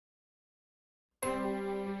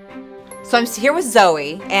So I'm here with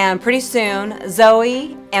Zoe, and pretty soon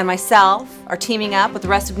Zoe and myself are teaming up with the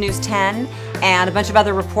rest of News 10 and a bunch of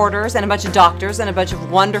other reporters and a bunch of doctors and a bunch of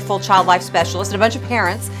wonderful child life specialists and a bunch of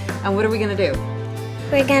parents. And what are we going to do?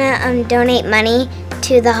 We're going to donate money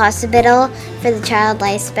to the hospital for the child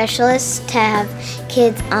life specialists to have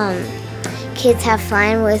kids have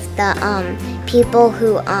fun with the people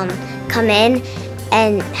who come in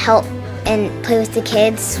and help and play with the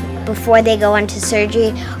kids before they go into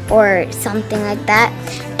surgery or something like that.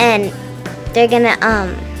 And they're gonna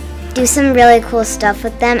do some really cool stuff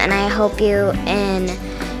with them, and I hope you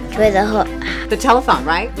enjoy the telethon,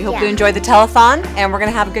 right? We hope you enjoy the telethon, and we're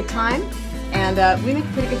gonna have a good time, and we make a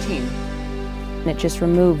pretty good team. It just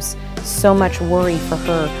removes so much worry for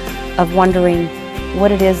her of wondering what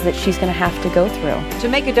it is that she's going to have to go through. To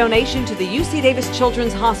make a donation to the UC Davis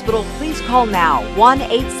Children's Hospital, please call now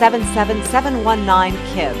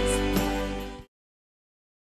 1-877-719-KIDS.